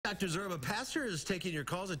Dr. Zorba Paster is taking your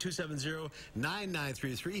calls at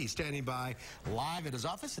 270-9933. He's standing by live at his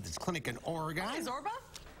office at his clinic in Oregon. Hi, Zorba.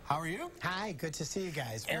 How are you? Hi, good to see you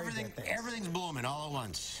guys. Everything's blooming all at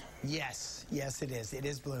once. Yes, it is. It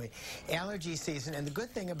is blooming. Allergy season, and the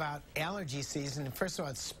good thing about allergy season, first of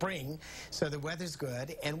all, it's spring, so the weather's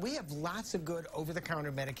good, and we have lots of good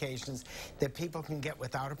over-the-counter medications that people can get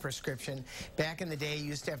without a prescription. Back in the day, you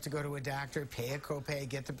used to have to go to a doctor, pay a copay,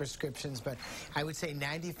 get the prescriptions, but I would say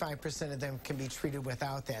 95% of them can be treated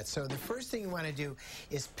without that. So the first thing you want to do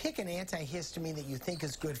is pick an antihistamine that you think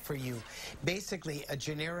is good for you. Basically, a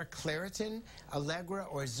generic Claritin, Allegra,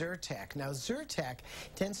 or Zyrtec. Now, Zyrtec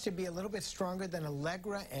tends to be a little bit stronger than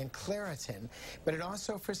Allegra and Claritin, but it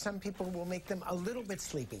also, for some people, will make them a little bit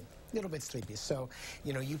sleepy. So,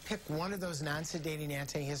 you know, you pick one of those non-sedating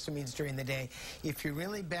antihistamines during the day. If you're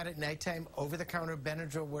really bad at nighttime, over-the-counter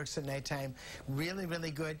Benadryl works at nighttime. Really,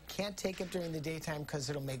 really good. Can't take it during the daytime because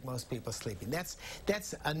it'll make most people sleepy. That's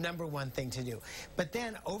a #1 thing to do. But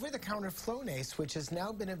then over-the-counter Flonase, which has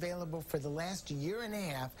now been available for the last year and a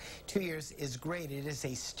half, 2 years, is great. It is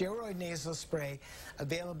a steroid nasal spray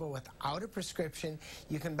available without a prescription.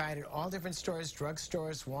 You can buy it at all different stores,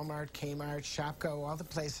 drugstores, Walmart, Kmart, Shopko, all the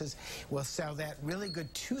places will sell that. Really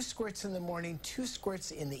good. 2 squirts in the morning, 2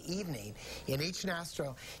 squirts in the evening in each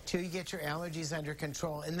nostril till you get your allergies under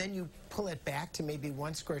control, and then you pull it back to maybe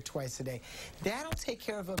 1 squirt twice a day. That'll take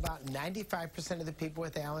care of about 95% of the people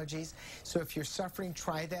with allergies. So if you're suffering,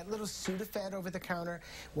 try that. Little Sudafed over the counter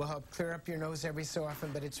will help clear up your nose every so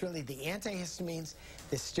often, but it's really the antihistamines,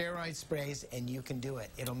 the steroid sprays, and you can do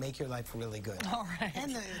it. It'll make your life really good. All right.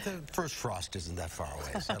 And the first frost isn't that far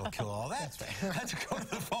away, so that'll kill all that. That's right. Let's go to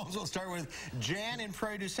the phones. We'll start with Jan in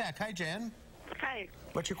Prairie du Sac. Hi, Jan. Hi.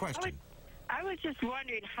 What's your question? I was just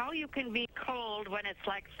wondering how you can be cold when it's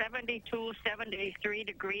like 72, 73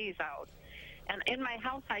 degrees out. And in my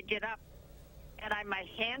house, I get up, and my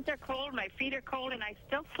hands are cold, my feet are cold, and I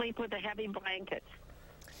still sleep with a heavy blanket.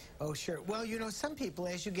 Oh, sure. Well, you know, some people,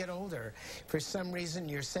 as you get older, for some reason,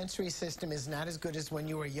 your sensory system is not as good as when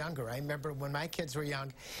you were younger. I remember when my kids were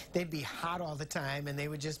young, they'd be hot all the time, and they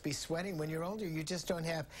would just be sweating. When you're older, you just don't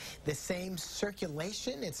have the same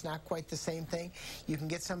circulation. It's not quite the same thing. You can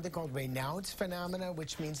get something called Raynaud's phenomena,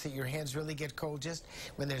 which means that your hands really get cold just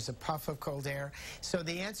when there's a puff of cold air. So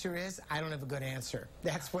the answer is, I don't have a good answer.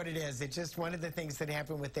 That's what it is. It's just one of the things that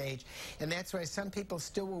happen with age. And that's why some people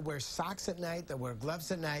still will wear socks at night, they'll wear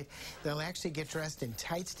gloves at night. They'll actually get dressed in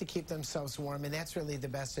tights to keep themselves warm, and that's really the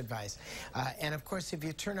best advice. And, of course, if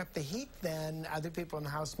you turn up the heat, then other people in the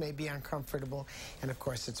house may be uncomfortable, and, of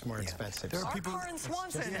course, it's more expensive. Our car in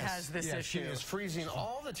Swanson has this issue. She is freezing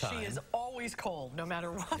all the time. She is always cold, no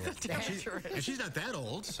matter what the temperature is. And she's not that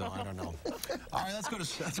old, so I don't know. All right, let's go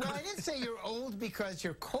to... No, I didn't say you're old because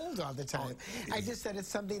you're cold all the time. I just said it's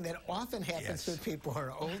something that often happens with people who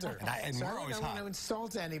are older. And so we're I always don't want to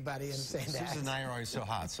insult anybody and say that. Susan and I are always so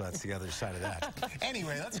hot, so that's the other side of that.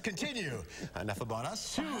 Anyway, let's continue. Enough about us.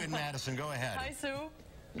 Sue in Madison, go ahead. Hi, Sue.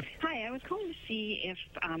 Hi, I was calling to see if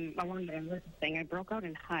I wanted to list a thing. I broke out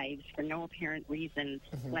in hives for no apparent reason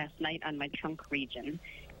last night on my trunk region,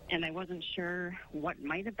 and I wasn't sure what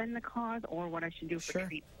might have been the cause or what I should do for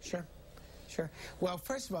treatment. Sure. Well,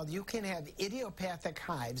 first of all, you can have idiopathic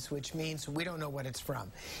hives, which means we don't know what it's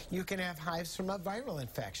from. You can have hives from a viral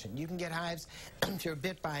infection. You can get hives if you're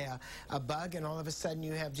bit by a bug and all of a sudden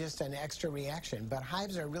you have just an extra reaction. But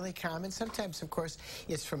hives are really common. Sometimes, of course,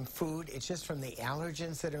 it's from food. It's just from the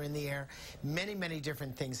allergens that are in the air. Many, many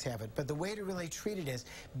different things have it. But the way to really treat it is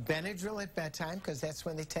Benadryl at bedtime, because that's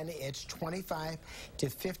when they tend to itch, 25 to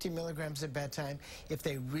 50 milligrams at bedtime. If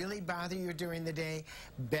they really bother you during the day,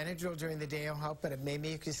 Benadryl during the day will help, but it may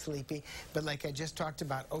make you sleepy. But like I just talked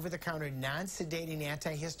about, over-the-counter non-sedating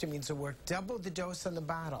antihistamines will work double the dose on the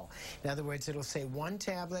bottle. In other words, it'll say 1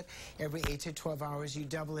 tablet every 8 to 12 hours. You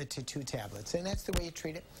double it to 2 tablets, and that's the way you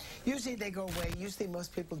treat it. Usually they go away. Usually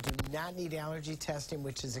most people do not need allergy testing,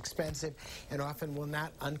 which is expensive, and often will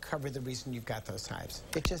not uncover the reason you've got those hives.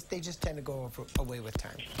 They just tend to go away with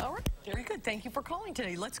time. All right, very good. Thank you for calling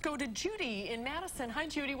today. Let's go to Judy in Madison. Hi,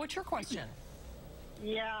 Judy. What's your question?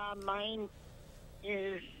 Yeah, mine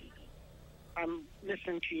is, I'm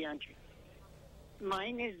listening to you, Andrew.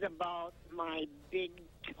 Mine is about my big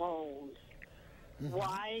toes.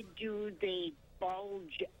 Why do they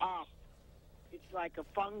bulge up? It's like a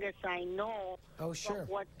fungus, I know. Oh, sure. But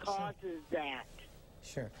what causes that?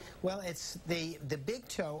 Sure. Well, it's the big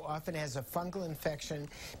toe often has a fungal infection,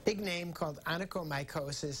 big name called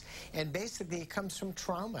onychomycosis, and basically it comes from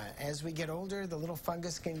trauma. As we get older, the little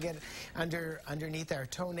fungus can get underneath our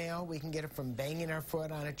toenail. We can get it from banging our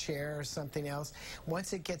foot on a chair or something else.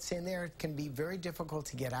 Once it gets in there, it can be very difficult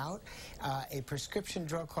to get out. A prescription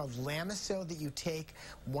drug called Lamisil that you take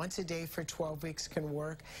once a day for 12 weeks can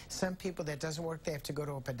work. Some people that doesn't work, they have to go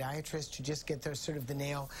to a podiatrist to just get their the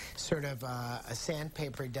nail a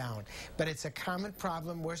sandpaper down. But it's a common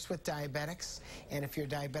problem, worse with diabetics, and if you're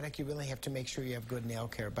diabetic, you really have to make sure you have good nail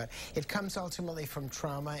care. But it comes ultimately from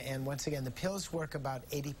trauma, and once again, the pills work about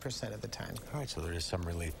 80% of the time. All right, so there is some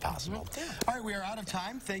relief possible. All right, we are out of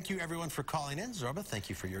time. Thank you, everyone, for calling in. Zorba, thank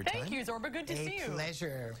you for your time. Thank you, Zorba. Good to see you. A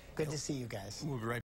pleasure. Good to see you guys. We'll be right